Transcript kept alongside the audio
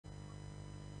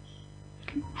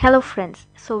Hello friends,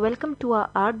 so welcome to our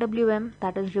RWM,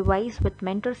 that is Revise with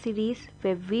Mentor series,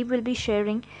 where we will be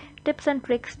sharing tips and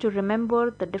tricks to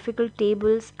remember the difficult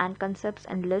tables and concepts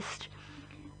and lists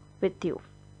with you.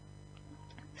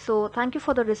 So thank you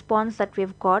for the response that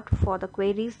we've got for the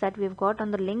queries that we've got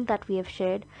on the link that we have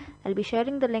shared. I'll be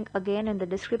sharing the link again in the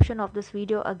description of this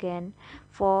video again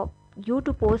for you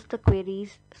to post the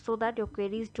queries so that your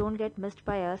queries don't get missed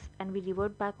by us and we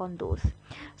revert back on those.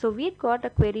 So we got a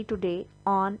query today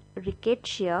on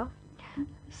Rickettsia.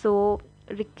 So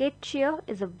Rickettsia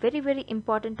is a very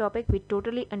important topic. We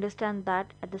totally understand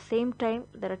that. At the same time,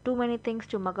 there are too many things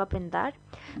to mug up in that.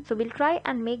 So we'll try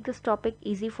and make this topic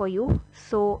easy for you.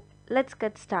 So let's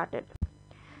get started.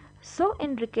 So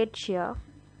in Rickettsia,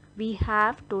 we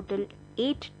have total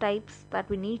 8 types that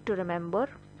we need to remember.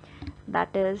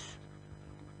 That is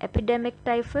epidemic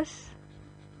typhus,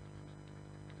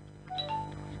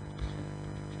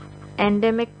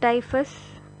 endemic typhus,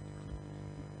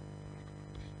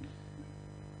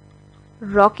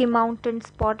 Rocky Mountain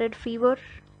spotted fever,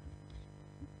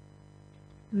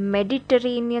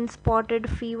 Mediterranean spotted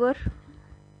fever,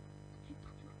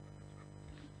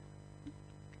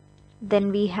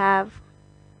 then we have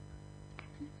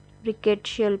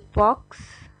rickettsial pox,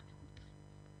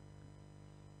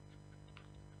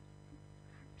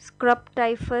 scrub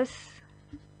typhus,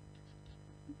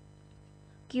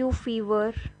 Q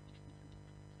fever,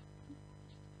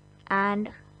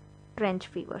 and trench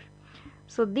fever.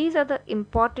 So these are the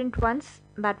important ones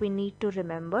that we need to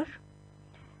remember.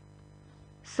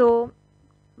 So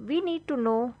we need to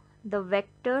know the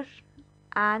vector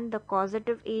and the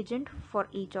causative agent for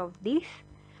each of these.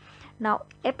 Now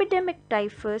epidemic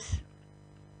typhus,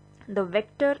 the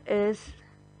vector is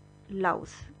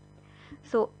louse.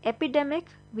 So epidemic,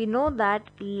 we know that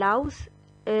louse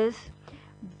is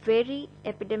very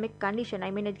epidemic condition.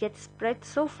 I mean, it gets spread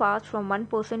so fast from one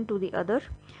person to the other.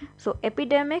 So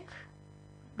epidemic,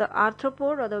 the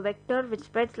arthropod or the vector which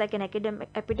spreads like an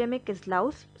epidemic is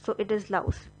louse. So it is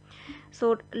louse.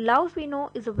 So louse, we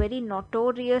know, is a very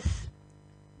notorious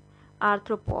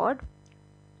arthropod.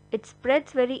 It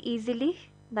spreads very easily.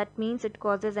 That means it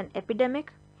causes an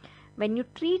epidemic. When you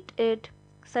treat it,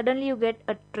 suddenly you get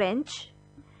a trench,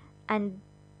 and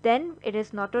then it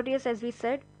is notorious, as we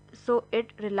said, so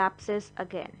it relapses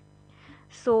again.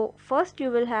 So first you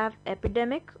will have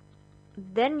epidemic,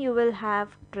 then you will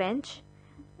have trench,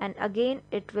 and again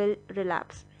it will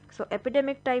relapse. So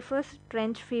epidemic typhus,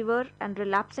 trench fever, and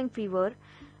relapsing fever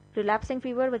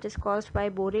which is caused by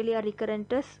Borrelia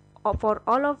recurrentis, for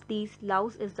all of these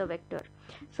louse is the vector.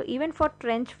 So even for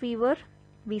trench fever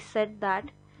we said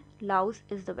that louse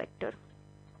is the vector.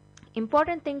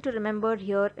 Important thing to remember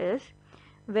here is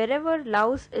wherever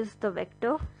louse is the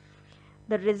vector,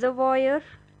 the reservoir,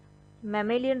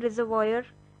 mammalian reservoir,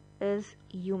 is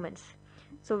humans.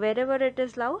 So wherever it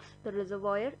is louse, the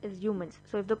reservoir is humans.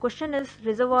 So if the question is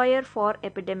reservoir for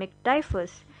epidemic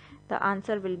typhus, the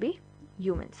answer will be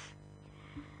humans.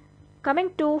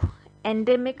 Coming to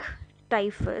endemic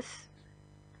typhus.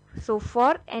 So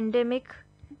for endemic,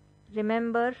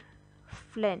 remember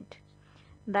flint.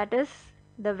 That is,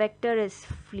 the vector is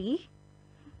flea.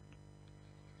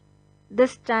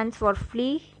 This stands for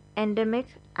flea, endemic,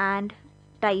 and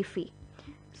typhi.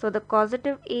 So the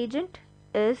causative agent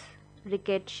is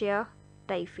Rickettsia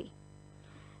typhi.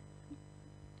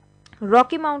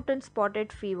 Rocky Mountain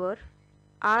spotted fever,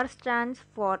 R stands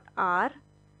for R,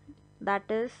 that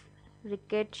is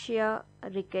Rickettsia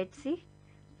rickettsii.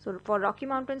 So for Rocky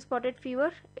Mountain spotted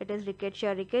fever, it is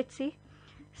Rickettsia rickettsii.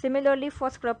 Similarly for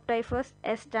scrub typhus,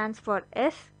 S stands for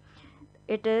S,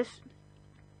 it is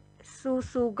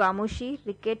Tsutsugamashi,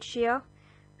 Rickettsia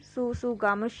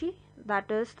Tsutsugamashi, that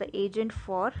is the agent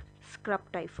for scrub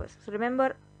typhus. So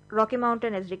remember, Rocky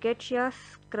Mountain is Rickettsia,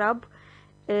 scrub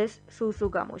is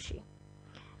Tsutsugamashi.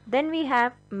 Then we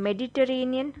have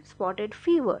Mediterranean spotted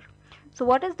fever. So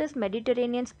what is this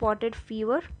Mediterranean spotted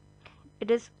fever?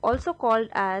 It is also called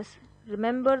as,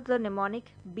 remember the mnemonic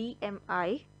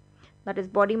BMI, that is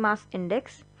body mass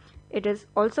index. It is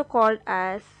also called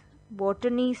as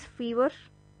Botany's fever,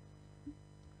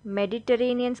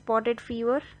 Mediterranean spotted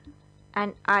fever,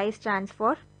 and I stands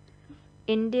for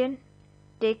Indian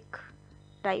tick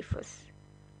typhus.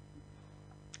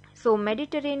 So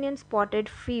Mediterranean spotted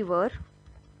fever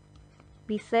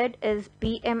we said is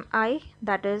BMI,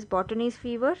 that is Botany's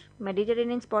fever,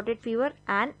 Mediterranean spotted fever,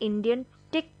 and Indian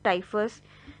tick typhus.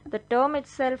 The term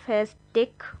itself has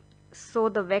tick, so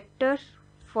the vector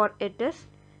for it is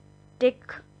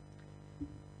tick.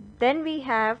 Then we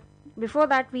have, before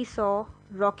that we saw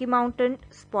Rocky Mountain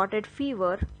spotted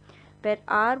fever, where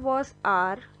R was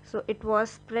R, So it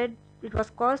was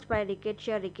caused by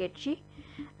Rickettsia rickettsii,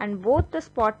 and both the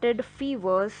spotted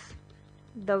fevers,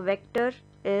 the vector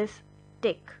is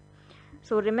tick.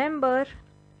 So remember,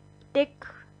 tick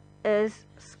is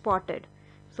spotted.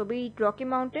 So be it Rocky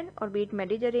Mountain or be it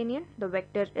Mediterranean, the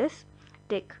vector is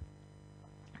tick.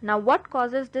 Now what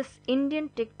causes this Indian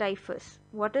tick typhus?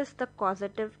 What is the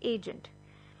causative agent?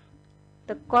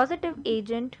 The causative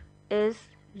agent is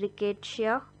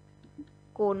Rickettsia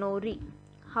conuri.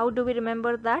 How do we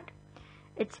remember that?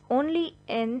 It's only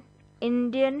in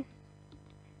Indian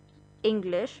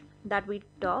English that we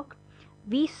talk.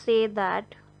 We say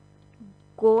that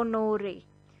gonorrhea.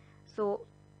 So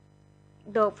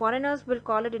the foreigners will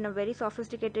call it in a very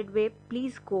sophisticated way,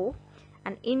 please go,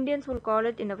 and Indians will call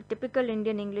it in a typical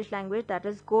Indian English language, that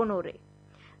is gonorrhea.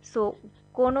 So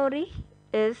gonorrhea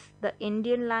is the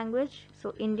Indian language,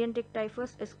 so Indian tick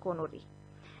typhus is gonorrhea.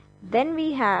 Then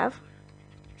we have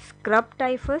scrub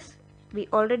typhus. We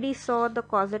already saw the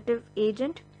causative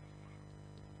agent,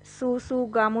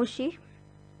 Susu-gamushi.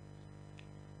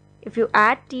 If you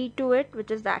add T to it, which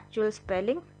is the actual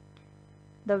spelling,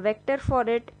 the vector for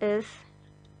it is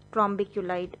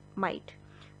trombiculide mite.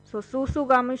 So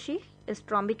Susu-gamushi is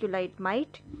trombiculide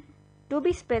mite. To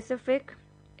be specific,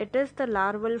 it is the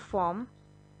larval form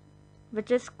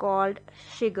which is called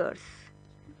Shiggers.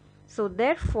 So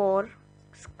therefore,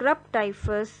 scrub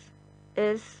typhus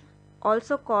is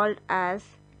also called as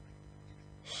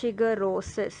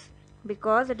Shigerosis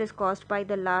because it is caused by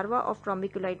the larva of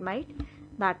trombiculide mite,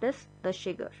 that is the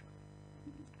Shigger.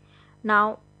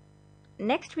 Now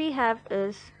next we have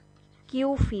is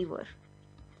Q fever.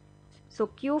 So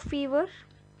Q fever,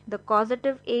 the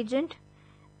causative agent,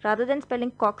 rather than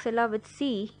spelling Coxella with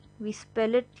C, we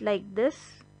spell it like this,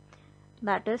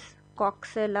 that is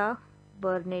Coxella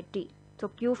burnetii. So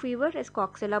Q fever is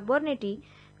Coxella burnetii,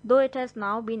 though it has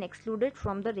now been excluded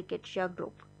from the Rickettsia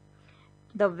group.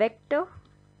 The vector,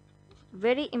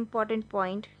 very important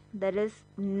point, there is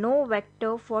no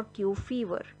vector for Q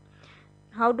fever.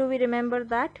 How do we remember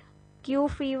that? Q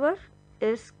fever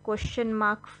is question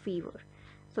mark fever.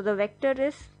 So the vector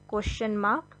is question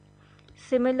mark.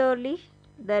 Similarly,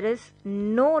 there is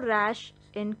no rash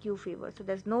in Q fever. So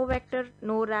there's no vector,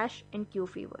 no rash in Q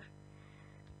fever.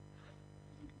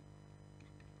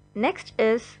 Next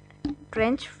is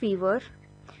trench fever.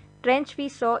 Trench we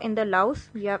saw in the louse.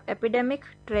 We have epidemic,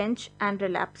 trench and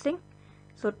relapsing.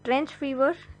 So trench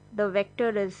fever, the vector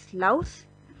is louse,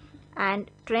 and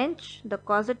trench, the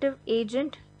causative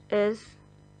agent is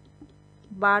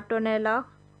Bartonella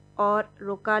or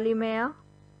Rockalimea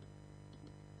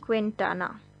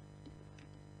quintana.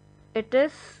 It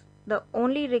is the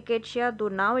only Rickettsia, though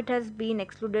now it has been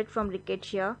excluded from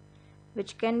Rickettsia,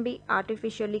 which can be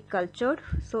artificially cultured.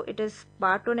 So it is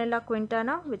Bartonella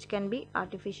quintana which can be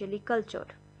artificially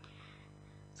cultured.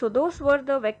 So those were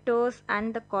the vectors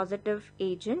and the causative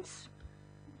agents.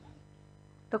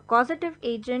 The causative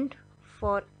agent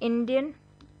for Indian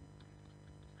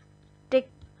tick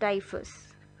typhus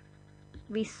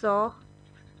we saw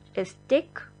is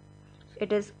tick.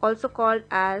 It is also called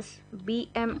as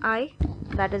BMI,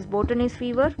 that is Botany's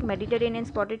fever, Mediterranean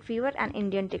spotted fever, and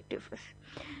Indian tick typhus.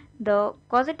 The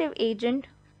causative agent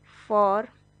for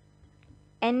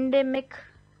endemic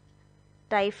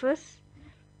typhus,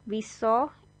 we saw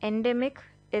endemic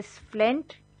is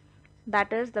Flint,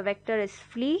 that is the vector is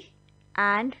flea,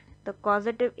 and the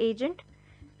causative agent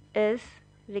is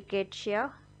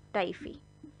Rickettsia typhi.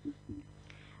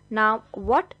 Now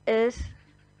what is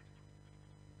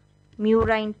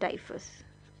murine typhus?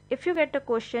 If you get a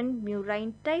question,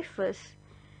 murine typhus,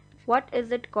 what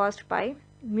is it caused by?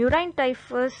 Murine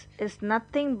typhus is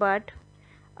nothing but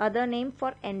other name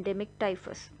for endemic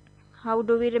typhus. How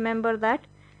do we remember that?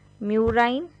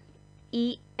 Murine,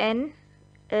 EN,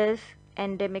 is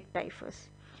endemic typhus.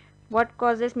 What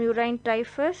causes murine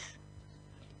typhus?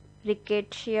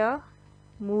 Rickettsia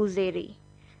museri.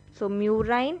 So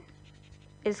murine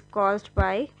is caused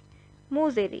by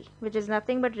museri, which is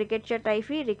nothing but Rickettsia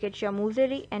typhi, Rickettsia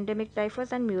museri, endemic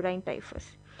typhus, and murine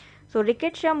typhus. So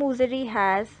Rickettsia museri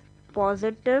has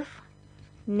positive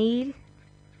Neal-Mooser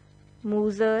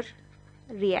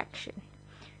reaction.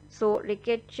 So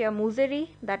Rickettsia museri,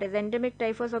 that is endemic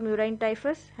typhus or murine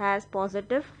typhus, has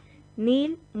positive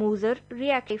Neal-Mooser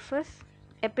reaction.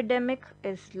 Epidemic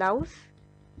is louse.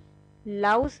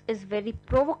 Louse is very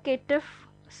provocative,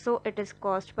 so it is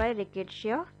caused by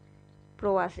Rickettsia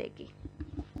prowazekii.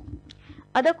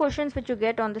 Other questions which you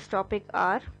get on this topic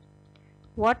are,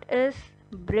 what is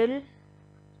Brill-Zinsser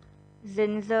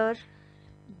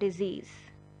disease?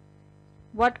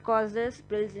 What causes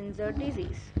Brill-Zinsser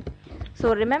disease?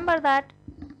 So remember that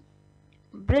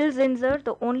Brill-Zinsser,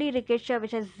 the only rickettsia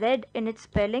which has Z in its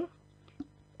spelling,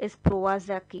 is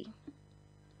Prowazaki.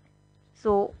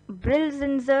 So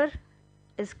Brill-Zinsser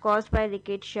is caused by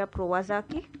Rickettsia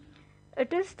prowazaki.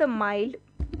 It is the mild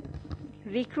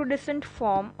recrudescent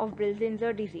form of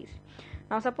Brill-Zinsser disease.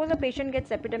 Now suppose a patient gets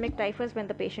epidemic typhus when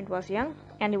the patient was young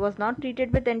and he was not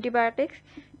treated with antibiotics.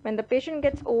 When the patient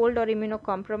gets old or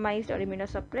immunocompromised or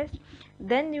immunosuppressed,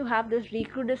 then you have this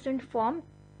recrudescent form,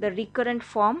 the recurrent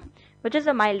form, which is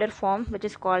a milder form, which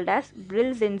is called as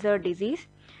Brill-Zinsser disease.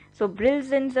 So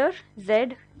Brill-Zinsser,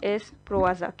 Z is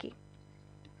Prowazaki.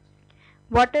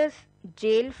 What is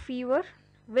jail fever?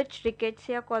 Which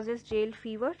rickettsia causes jail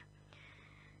fever?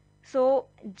 So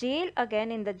jail,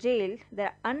 again, in the jail there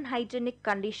are unhygienic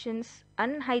conditions.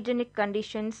 Unhygienic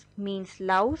conditions means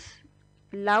louse.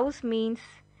 Louse means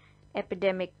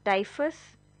epidemic typhus.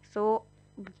 So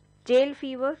jail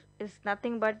fever is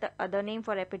nothing but the other name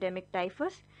for epidemic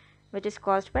typhus, which is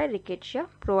caused by Rickettsia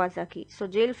prowazaki. So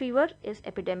jail fever is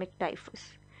epidemic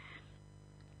typhus.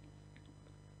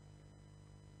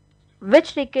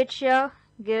 Which rickettsia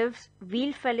gives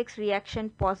Weil-Felix reaction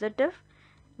positive,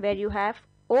 where you have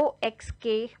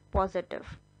OXK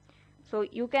positive? So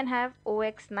you can have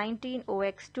OX19,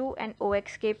 OX2 and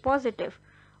OXK positive.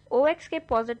 OXK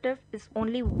positive is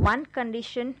only one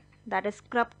condition, that is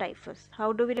scrub typhus.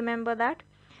 How do we remember that?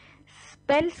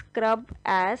 Spell scrub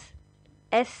as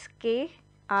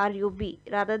SKRUB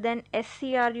rather than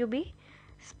SCRUB.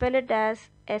 Spell it as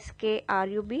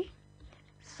SKRUB.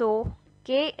 So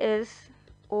K is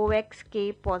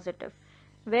OXK positive.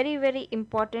 Very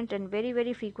important and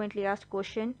very frequently asked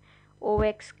question.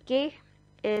 OXK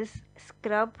is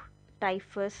scrub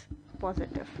typhus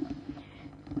positive.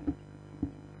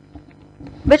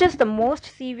 Which is the most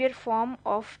severe form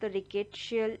of the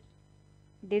rickettsial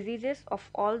diseases, of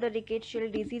all the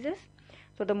rickettsial diseases?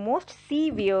 So the most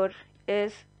severe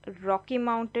is Rocky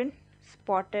Mountain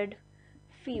spotted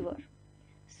fever.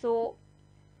 So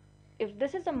if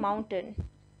this is a mountain,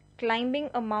 climbing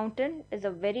a mountain is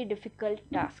a very difficult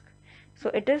task. So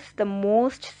it is the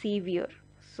most severe.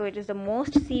 So it is the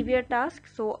most severe task.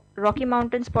 So Rocky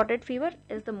Mountain spotted fever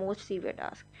is the most severe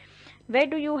task. Where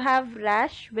do you have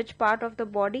rash? Which part of the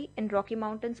body in Rocky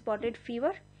Mountain spotted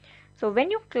fever? So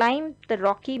when you climb the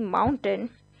Rocky Mountain,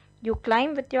 you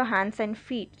climb with your hands and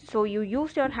feet. So you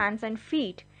use your hands and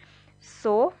feet.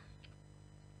 So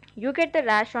you get the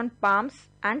rash on palms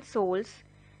and soles.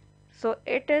 So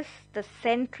it is the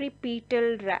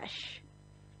centripetal rash.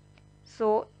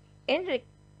 So in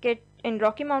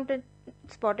Rocky Mountain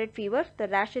spotted fever, the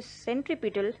rash is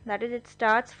centripetal, that is, it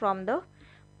starts from the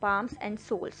palms and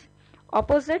soles.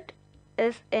 Opposite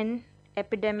is in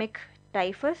epidemic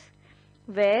typhus,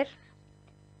 where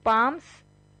palms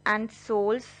and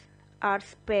soles are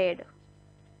spared.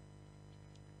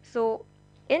 So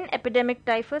in epidemic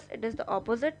typhus, it is the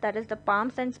opposite, that is, the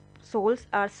palms and soles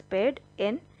are spared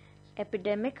in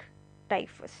epidemic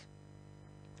typhus.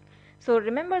 So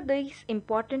remember these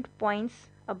important points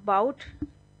about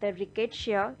the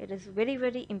rickettsia. It is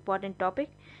very important topic.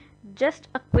 Just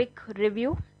a quick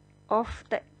review of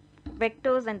the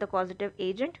vectors and the causative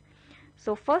agent.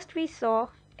 So first we saw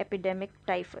epidemic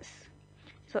typhus.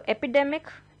 So epidemic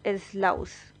is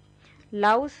louse.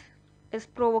 Louse is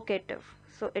provocative.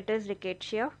 So it is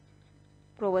Rickettsia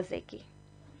prowazaki.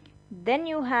 Then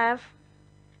you have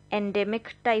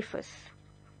endemic typhus.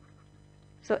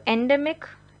 So endemic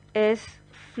is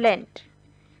flint.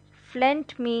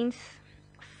 Flint means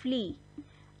flea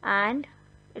and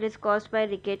it is caused by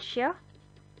Rickettsia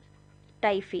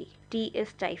typhi. T is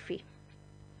typhi.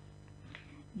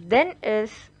 Then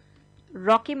is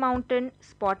Rocky Mountain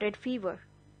spotted fever.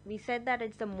 We said that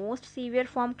it's the most severe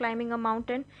form climbing a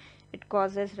mountain. It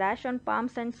causes rash on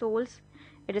palms and soles.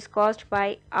 It is caused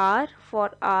by R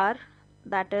for R,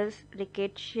 that is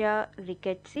Rickettsia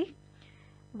rickettsii.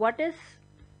 What is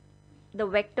the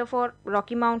vector for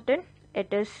Rocky Mountain?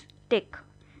 It is tick.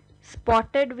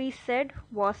 Spotted, we said,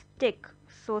 was tick.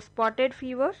 So spotted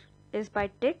fever is by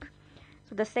tick.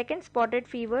 So the second spotted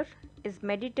fever is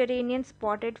Mediterranean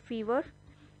spotted fever,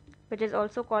 which is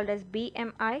also called as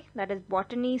BMI, that is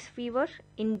Botany's fever,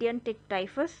 Indian tick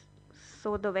typhus.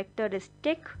 So the vector is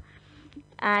tick,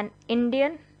 and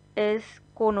Indian is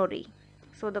conori.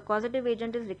 So the causative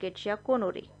agent is Rickettsia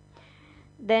conori.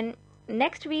 Then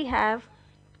next we have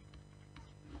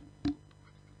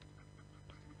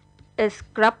is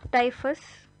scrub typhus.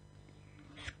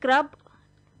 Scrub,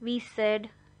 we said,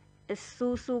 is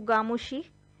Susugamushi.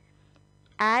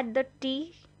 Add the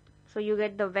T, so you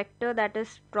get the vector, that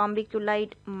is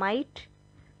trombiculite mite.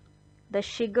 The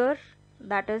sugar,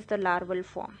 that is the larval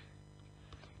form.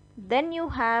 Then you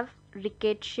have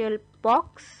rickettsial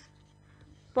pox.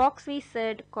 Pox we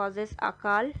said causes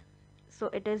akal, so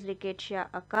it is Rickettsia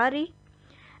akari.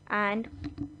 And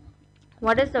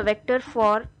what is the vector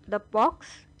for the pox?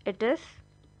 It is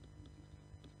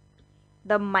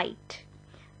the mite.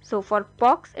 So for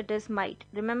pox it is mite.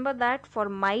 Remember that for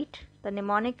mite the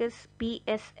mnemonic is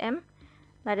PSM,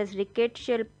 that is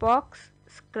rickettsial pox,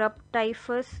 scrub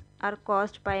typhus are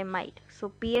caused by mite.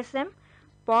 So PSM,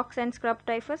 pox and scrub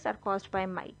typhus are caused by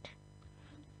mite.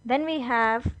 Then we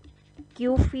have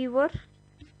Q fever.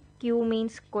 Q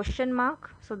means question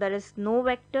mark, so there is no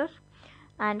vector,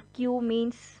 and Q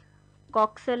means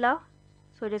Coxiella,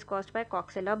 so it is caused by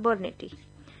Coxiella burnetii.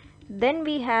 Then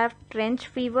we have trench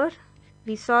fever.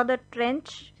 We saw the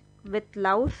trench with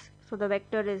louse, so the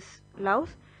vector is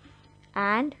louse,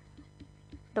 and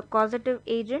the causative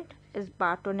agent is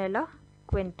Bartonella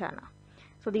quintana.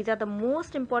 So these are the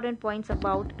most important points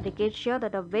about rickettsia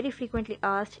that are very frequently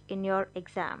asked in your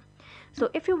exam. So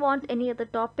if you want any other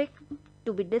topic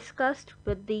to be discussed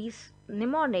with these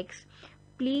mnemonics,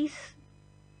 please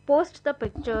post the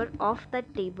picture of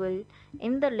that table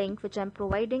in the link which I am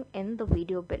providing in the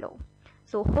video below.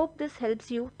 So hope this helps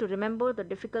you to remember the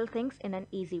difficult things in an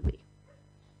easy way.